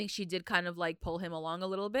I think she did kind of like pull him along a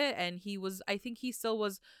little bit. And I think he still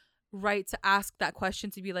was right to ask that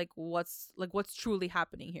question, to be like, what's truly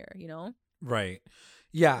happening here, you know? Right.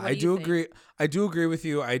 Yeah, I do agree. I do agree with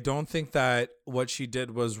you. I don't think that what she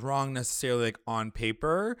did was wrong necessarily, like on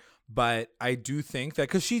paper, but I do think that,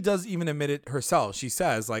 because she does even admit it herself. She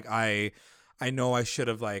says like, I know I should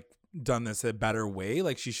have like done this a better way.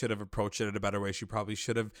 Like she should have approached it in a better way. She probably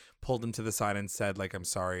should have pulled him to the side and said like, I'm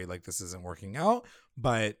sorry, like this isn't working out,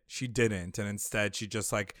 but she didn't. And instead she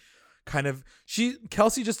just like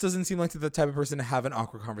Kelsey just doesn't seem like the type of person to have an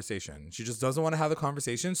awkward conversation. She just doesn't want to have the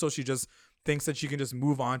conversation. So she just thinks that she can just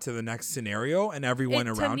move on to the next scenario and everyone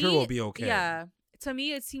around her will be okay. Yeah. To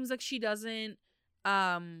me, it seems like she doesn't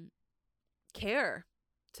care,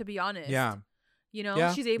 to be honest. Yeah. You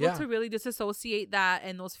know, she's able to really disassociate that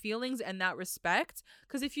and those feelings and that respect.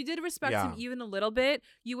 Because if you did respect him even a little bit,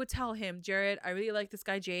 you would tell him, Jared, I really like this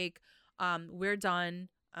guy, Jake. We're done.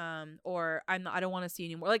 Or I don't want to see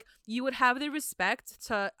anymore. Like you would have the respect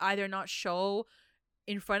to either not show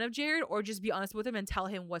in front of Jared or just be honest with him and tell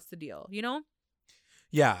him what's the deal, you know?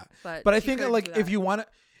 Yeah. But I think like if you want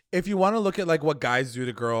to look at like what guys do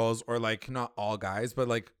to girls, or like not all guys, but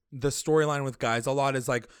like the storyline with guys a lot is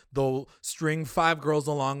like they'll string 5 girls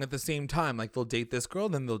along at the same time. Like they'll date this girl,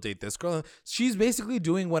 then they'll date this girl. She's basically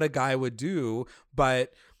doing what a guy would do,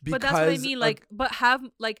 but because that's what I mean. Like, but have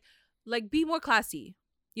like be more classy.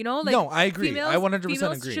 You know, like, no, I agree. I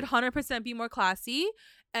 100% agree. Should 100% be more classy,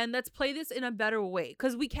 and let's play this in a better way,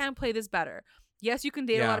 because we can play this better. Yes, you can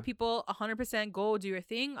date a lot of people. 100% go do your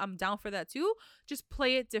thing. I'm down for that too. Just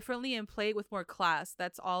play it differently and play it with more class.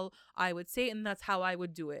 That's all I would say, and that's how I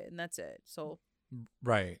would do it, and that's it. So,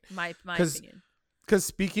 right, my opinion. Because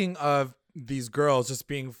speaking of these girls just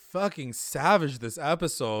being fucking savage this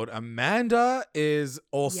episode, Amanda is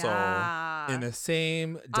also in the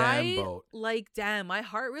same boat. Like, damn, my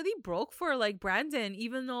heart really broke for like Brandon,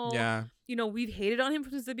 even though you know, we've hated on him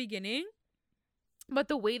since the beginning. But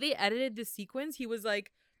the way they edited this sequence, he was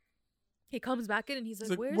like, he comes back in and he's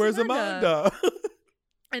like, where's Amanda?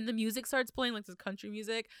 And the music starts playing, like this country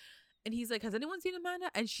music. And he's like, has anyone seen Amanda?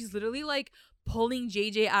 And she's literally like pulling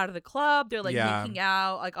JJ out of the club. They're like making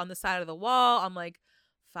out like on the side of the wall. I'm like,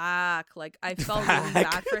 fuck. Like I felt really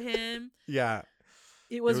bad for him. Yeah.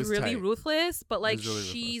 It was really tight. Ruthless, but like really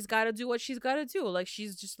she's got to do what she's got to do. Like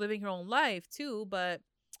she's just living her own life too. But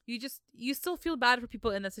you still feel bad for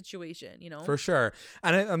people in that situation, you know? For sure.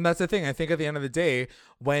 And that's the thing. I think at the end of the day,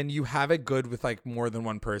 when you have it good with like more than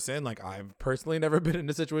one person, like I've personally never been in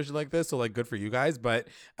a situation like this. So like good for you guys. But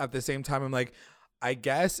at the same time, I'm like, I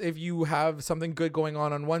guess if you have something good going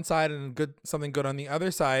on one side and something good on the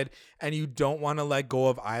other side, and you don't want to let go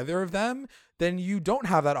of either of them, then you don't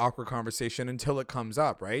have that awkward conversation until it comes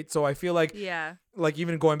up, right? So I feel like, like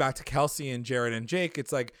even going back to Kelsey and Jared and Jake,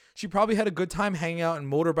 it's like she probably had a good time hanging out and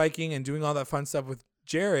motorbiking and doing all that fun stuff with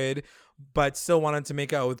Jared, but still wanted to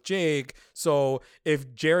make out with Jake. So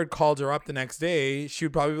if Jared called her up the next day, she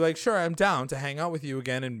would probably be like, sure, I'm down to hang out with you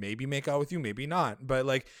again and maybe make out with you, maybe not. But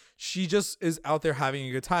like she just is out there having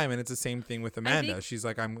a good time. And it's the same thing with Amanda. She's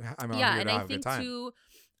like, I'm out here to have a good time.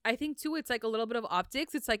 I think too, it's like a little bit of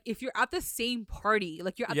optics. It's like if you're at the same party,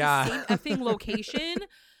 like you're at the same effing location,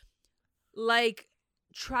 like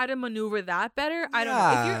try to maneuver that better. I don't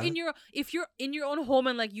know. If you're in your own home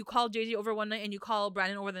and like you call JJ over one night and you call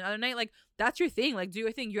Brandon over the other night, like that's your thing. Like do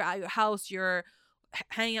your thing. You're at your house. You're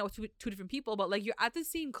hanging out with two different people, but like you're at the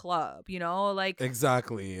same club. You know, like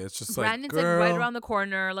exactly. It's just Brandon's like, girl, like right around the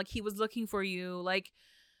corner. Like he was looking for you. Like.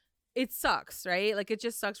 It sucks, right? Like, it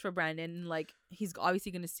just sucks for Brandon. Like, he's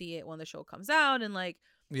obviously going to see it when the show comes out. And, like,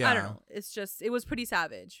 I don't know. It's just, it was pretty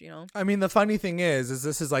savage, you know? I mean, the funny thing is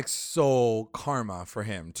this is, like, so karma for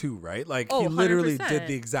him, too, right? Like, he literally 100%. Did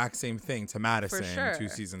the exact same thing to Madison 2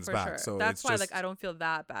 seasons back. Sure. So that's why, like, I don't feel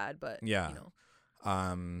that bad, but, you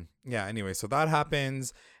know. Anyway, so that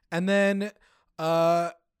happens. And then,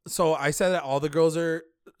 so I said that all the girls are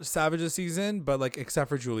savage this season, but like except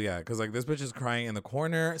for Juliette, because like this bitch is crying in the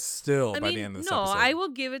corner still by the end of this episode. I will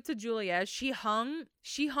give it to Juliette. She hung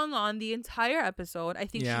on the entire episode. I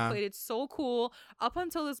think she played it so cool up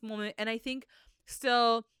until this moment, and I think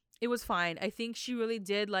still it was fine. I think she really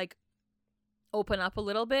did like open up a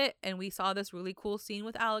little bit, and we saw this really cool scene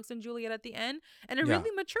with Alex and Juliette at the end, and a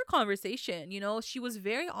really mature conversation. You know, she was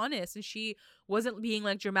very honest, and she wasn't being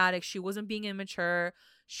like dramatic. She wasn't being immature.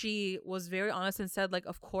 She was very honest and said like,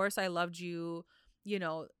 of course I loved you, you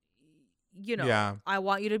know, I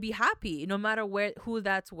want you to be happy no matter who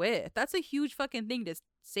that's with. That's a huge fucking thing to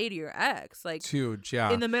say to your ex. Like, it's huge,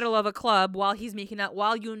 in the middle of a club while he's making out,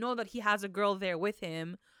 while you know that he has a girl there with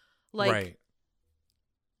him. Like, right.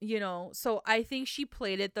 You know, so I think she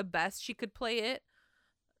played it the best she could play it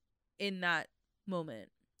in that moment.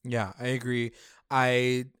 Yeah, I agree.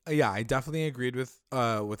 I definitely agreed with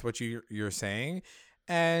what you're saying.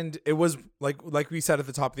 And it was like we said at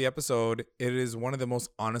the top of the episode, it is one of the most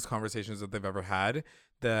honest conversations that they've ever had,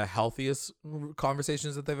 the healthiest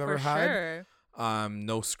conversations that they've ever had. Sure.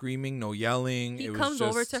 No screaming, no yelling. He comes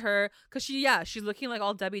over to her because she's looking like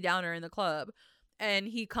all Debbie Downer in the club, and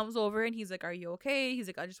he comes over and he's like, "Are you okay?" He's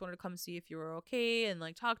like, "I just wanted to come see if you were okay and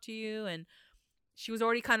like talk to you." And she was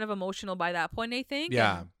already kind of emotional by that point, I think.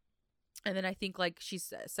 Yeah. And then I think like she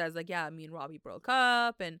says like, "Yeah, me and Robbie broke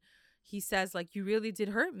up," and he says like, "You really did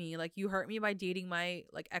hurt me. Like you hurt me by dating my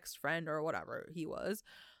like ex-friend or whatever he was."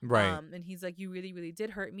 Right. And he's like, "You really, really did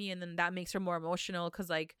hurt me." And then that makes her more emotional because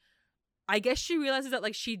like, I guess she realizes that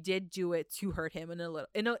like she did do it to hurt him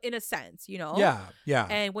in a sense, you know? Yeah. Yeah.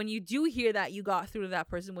 And when you do hear that you got through to that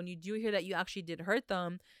person, when you do hear that you actually did hurt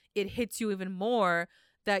them, it hits you even more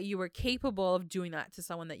that you were capable of doing that to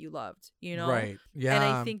someone that you loved, you know? Right. Yeah. And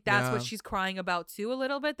I think that's what she's crying about too a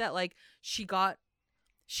little bit, that like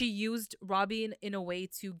she used Robbie in a way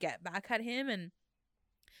to get back at him, and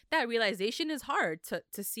that realization is hard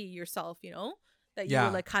to see yourself, you know, that you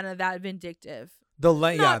were like kind of that vindictive.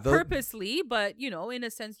 Not purposely, but you know, in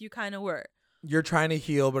a sense you kind of were. You're trying to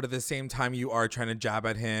heal, but at the same time you are trying to jab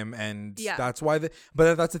at him, and that's why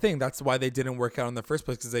but that's the thing, that's why they didn't work out in the first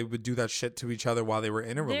place, because they would do that shit to each other while they were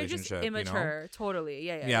in a relationship. They're just immature, you know? Totally.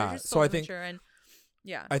 Yeah. So I think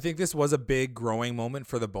I think this was a big growing moment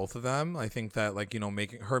for the both of them. I think that like, you know,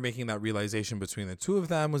 making that realization between the two of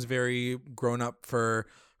them was very grown up for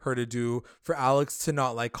her to do. For Alex to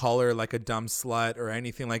not like call her like a dumb slut or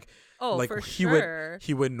anything like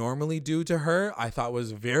he would normally do to her, I thought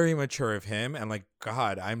was very mature of him. And like,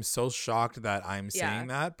 God, I'm so shocked that I'm saying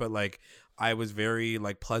that, but like I was very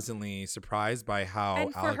like pleasantly surprised by how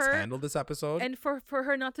Alex handled this episode. And for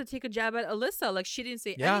her not to take a jab at Alyssa, like she didn't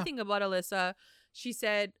say anything about Alyssa. She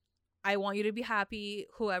said, I want you to be happy,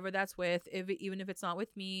 whoever that's with, even if it's not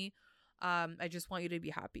with me. I just want you to be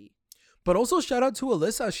happy. But also shout out to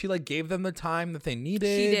Alyssa. She like gave them the time that they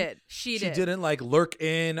needed. She didn't like lurk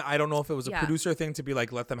in. I don't know if it was a producer thing to be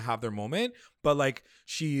like, let them have their moment. But like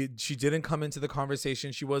she didn't come into the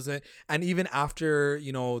conversation. She wasn't. And even after,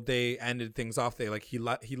 you know, they ended things off, they like he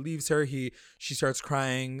leaves her. She starts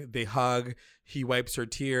crying. They hug. He wipes her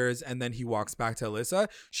tears, and then he walks back to Alyssa.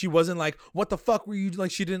 She wasn't like, what the fuck were you like?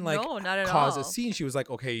 She didn't like cause a scene. She was like,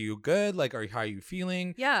 okay, you good? Like, how are you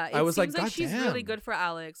feeling? Yeah, I was like, God she's really good for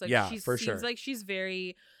Alex. Like, yeah, she for seems sure. like she's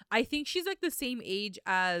very. I think she's like the same age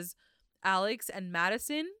as Alex and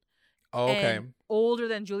Madison. Oh, okay. And older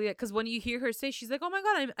than Juliet, because when you hear her say, she's like, oh my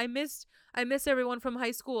God, I miss everyone from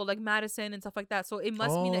high school, like Madison and stuff like that. So it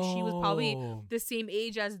must mean that she was probably the same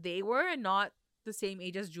age as they were, and not the same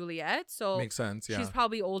age as Juliet. So makes sense. Yeah, she's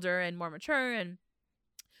probably older and more mature. And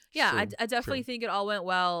yeah, I definitely think it all went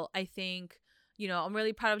well. I think, you know, I'm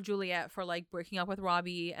really proud of Juliet for like breaking up with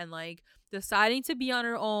Robbie and like deciding to be on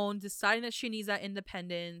her own, deciding that she needs that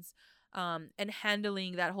independence, and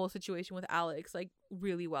handling that whole situation with Alex like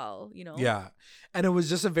really well, you know. Yeah, and it was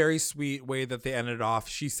just a very sweet way that they ended off.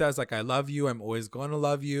 She says like, I love you, I'm always going to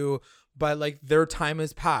love you, but like their time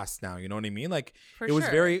has passed now, you know what I mean? Like it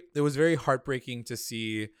was very heartbreaking to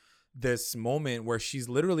see this moment where she's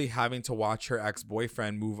literally having to watch her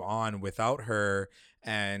ex-boyfriend move on without her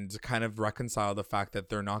and kind of reconcile the fact that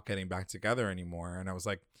they're not getting back together anymore. And I was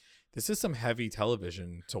like, this is some heavy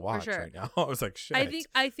television to watch right now. I was like, shit.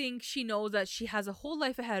 I think she knows that she has a whole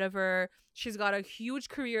life ahead of her. She's got a huge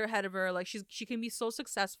career ahead of her. Like she can be so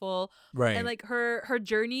successful. Right. And like her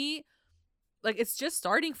journey, like it's just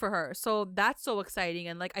starting for her. So that's so exciting.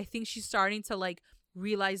 And like I think she's starting to like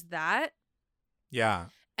realize that. Yeah.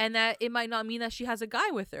 And that it might not mean that she has a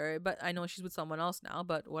guy with her, but I know she's with someone else now,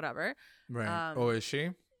 but whatever. Right. Is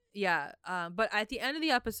she? Yeah. But at the end of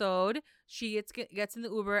the episode, she gets in the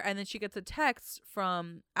Uber, and then she gets a text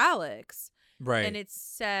from Alex. Right. And it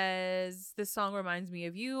says, this song reminds me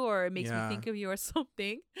of you, or it makes me think of you, or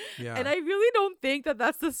something. Yeah. And I really don't think that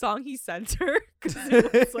that's the song he sent her, because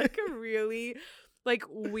it was like a really like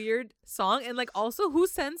weird song. And like also, who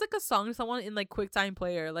sends like a song to someone in like QuickTime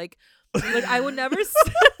Player? Like I would never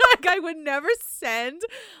I would never send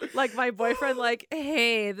like my boyfriend like,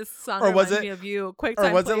 hey, this song reminds me of you,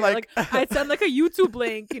 QuickTime Player. Like I'd send like a YouTube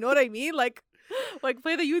link, you know what I mean? Like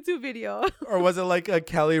play the YouTube video. Or was it like a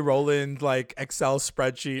Kelly Rowland like Excel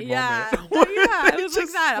spreadsheet moment? Yeah, it was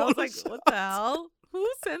like that. I was like, what the hell? Who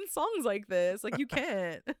sends songs like this? Like, you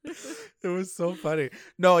can't. It was so funny.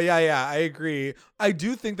 No, yeah, I agree. I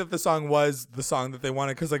do think that the song was the song that they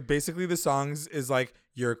wanted, because like basically the songs is like,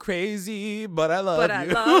 you're crazy, but I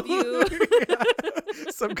love you. Yeah.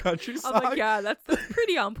 Some country song. I'm like, yeah, that's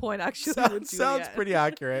pretty on point, actually. Sounds pretty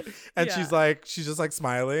accurate. And she's just like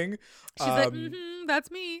smiling. She's like, that's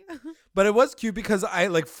me. But it was cute because I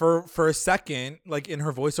like for a second, like in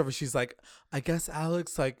her voiceover, she's like, I guess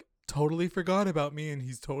Alex like totally forgot about me and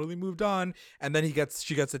he's totally moved on. And then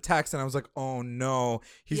she gets a text, and I was like, oh no,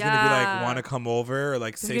 he's gonna be like, want to come over or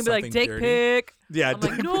like say something like, dick dirty. Pic. Yeah, I'm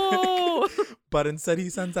like, no. But instead he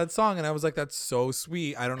sends that song, and I was like, that's so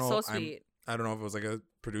sweet. I don't know. So sweet. I don't know if it was like a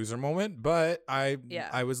producer moment, but I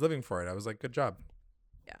was living for it. I was like, good job.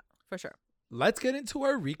 Yeah, for sure. Let's get into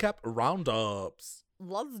our recap roundups.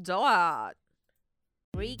 Let's do it.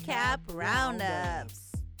 Recap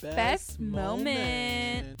roundups. Best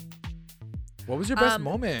moment. What was your best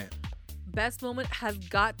moment? Best moment has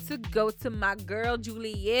got to go to my girl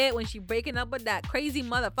Juliet when she breaking up with that crazy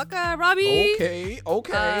motherfucker Robbie.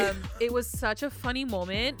 Okay. It was such a funny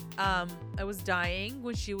moment. I was dying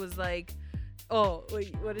when she was like, oh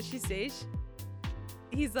wait, what did she say?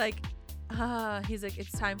 He's like,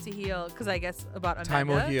 it's time to heal, because I guess about Amanda. Time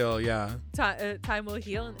will heal, yeah. Time will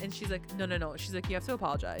heal, and she's like, no. She's like, you have to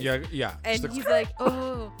apologize. Yeah. And he's like,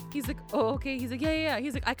 oh, okay. He's like, yeah.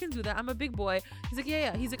 He's like, I can do that. I'm a big boy. He's like,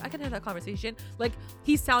 yeah. He's like, I can have that conversation. Like,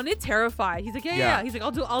 he sounded terrified. He's like, yeah. He's like,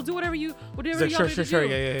 I'll do whatever you want me to do. Sure.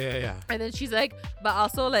 Yeah. And then she's like, but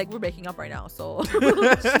also like, we're breaking up right now, so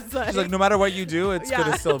she's like, no matter what you do, it's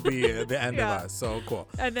gonna still be the end of us. So cool.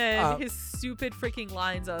 And then his stupid freaking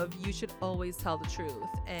lines of, you should always tell the truth,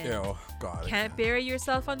 and can't bury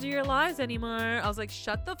yourself under your lies anymore. I was like,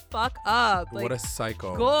 shut the fuck up. Like, what a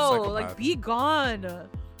psycho. Psychopath. Like, be gone.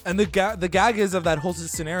 And the gag is of that whole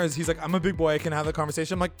scenario is he's like, I'm a big boy, I can have the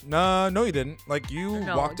conversation. I'm like, no you didn't. Like, you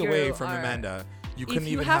walked away from Amanda. You couldn't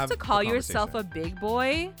even have to call yourself a big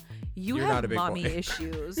boy, you're have mommy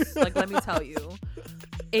issues. Like, let me tell you,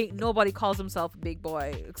 ain't nobody calls himself a big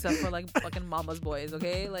boy except for like fucking mama's boys,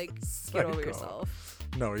 okay? Like, get over yourself.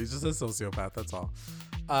 No, he's just a sociopath. That's all.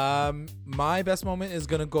 My best moment is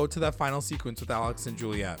gonna go to that final sequence with Alex and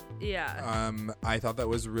Juliet. Yeah. I thought that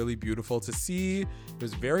was really beautiful to see. It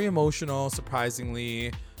was very emotional,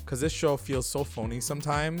 surprisingly, because this show feels so phony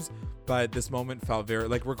sometimes. But this moment felt very,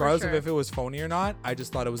 like, regardless of if it was phony or not, I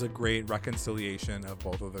just thought it was a great reconciliation of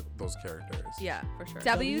both of those characters. Yeah, for sure.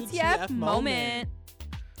 WTF moment.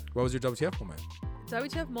 What was your WTF moment?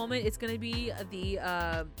 WTF moment, it's gonna be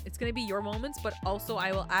your moments, but also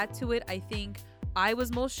I will add to it. I think I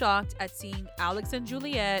was most shocked at seeing Alex and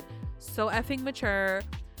Juliet so effing mature.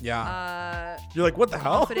 Yeah. You're like, what the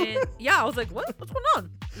hell? Yeah, I was like, what's going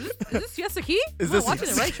on? Is this Siesta Key? I'm not watching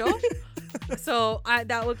the right show. So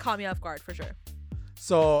that would caught me off guard for sure.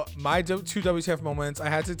 So my two WTF moments, I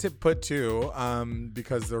had to put two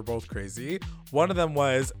because they're both crazy. One of them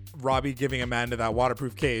was Robbie giving Amanda that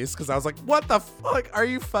waterproof case because I was like, what the fuck? Are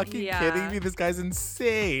you fucking kidding me? This guy's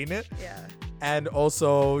insane. Yeah. And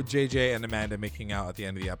also JJ and Amanda making out at the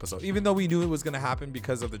end of the episode. Even though we knew it was going to happen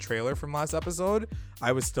because of the trailer from last episode,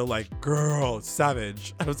 I was still like, girl,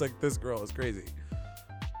 savage. I was like, this girl is crazy.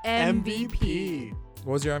 MVP.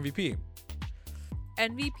 What was your MVP?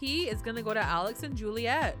 MVP is going to go to Alex and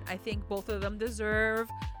Juliet. I think both of them deserve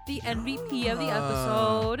the MVP of the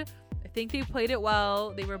episode. I think they played it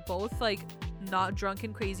well. They were both like not drunk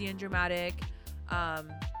and crazy and dramatic.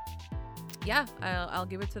 Yeah, I'll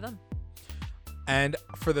give it to them. And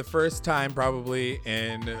for the first time probably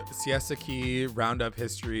in Siesta Key Roundup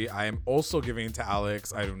history, I am also giving it to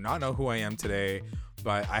Alex. I do not know who I am today,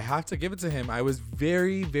 but I have to give it to him. I was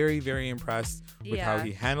very, very, very impressed with how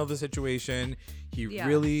he handled the situation. He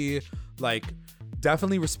really, like,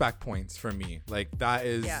 definitely respect points for me. Like, that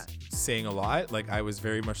is saying a lot. Like, I was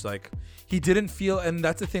very much like, he didn't feel, and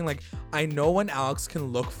that's the thing, like, I know when Alex can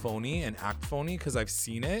look phony and act phony because I've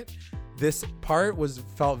seen it. This part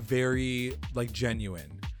felt very, like,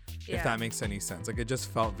 genuine, if that makes any sense. Like, it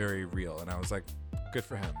just felt very real, and I was like, good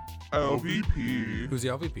for him. LVP. Who's the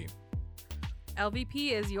LVP?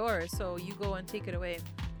 LVP is yours, so you go and take it away.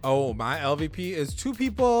 Oh, my LVP is two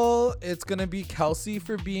people. It's gonna be Kelsey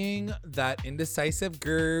for being that indecisive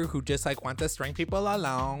girl who just like wants to string people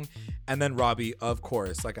along, and then Robbie, of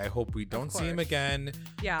course. Like, I hope we don't see him again.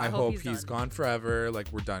 Yeah, I hope he's gone forever. Like,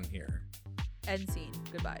 we're done here. End scene.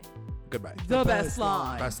 Goodbye. The best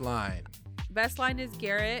line. Best line. Best line is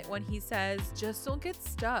Garrett when he says, just don't get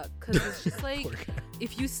stuck. Because it's just like,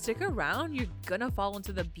 if you stick around, you're going to fall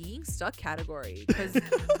into the being stuck category. Because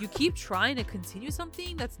you keep trying to continue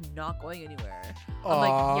something that's not going anywhere. I'm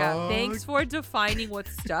like, yeah, thanks for defining what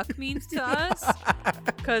stuck means to us.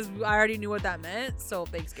 Because I already knew what that meant. So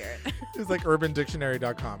thanks, Garrett. It's like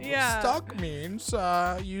urbandictionary.com. Yeah. Stuck means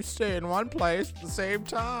you stay in one place at the same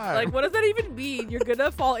time. Like, what does that even mean? You're going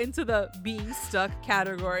to fall into the being stuck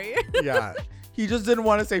category. Yeah. He just didn't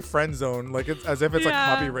want to say friend zone, like it's as if it's like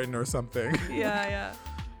copywritten or something. Yeah.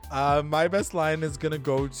 My best line is gonna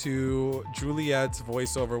go to Juliet's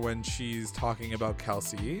voiceover when she's talking about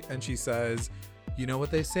Kelsey, and she says, "You know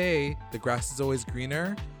what they say, the grass is always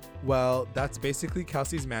greener." Well, that's basically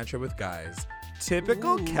Kelsey's mantra with guys.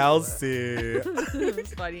 Typical Kelsey.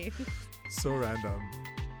 It's funny. So random.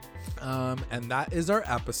 And that is our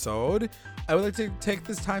episode. I would like to take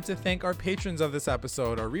this time to thank our patrons of this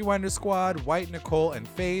episode, our Rewinder Squad, White, Nicole, and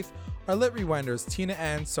Faith, our Lit Rewinders, Tina,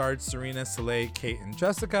 Ann, Sarge, Serena, Soleil, Kate, and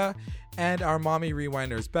Jessica, and our Mommy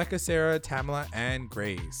Rewinders, Becca, Sarah, Tamala, and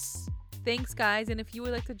Grace. Thanks, guys. And if you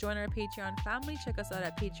would like to join our Patreon family, check us out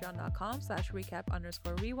at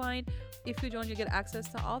patreon.com/recap_rewind. If you join, you get access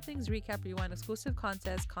to all things Recap Rewind exclusive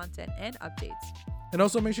content, and updates. And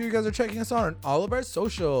also make sure you guys are checking us out on all of our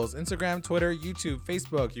socials, Instagram, Twitter, YouTube,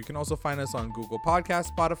 Facebook. You can also find us on Google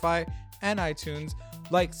Podcasts, Spotify, and iTunes.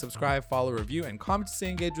 Like, subscribe, follow, review, and comment to stay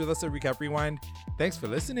engaged with us at Recap Rewind. Thanks for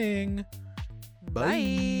listening.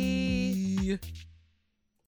 Bye. Bye.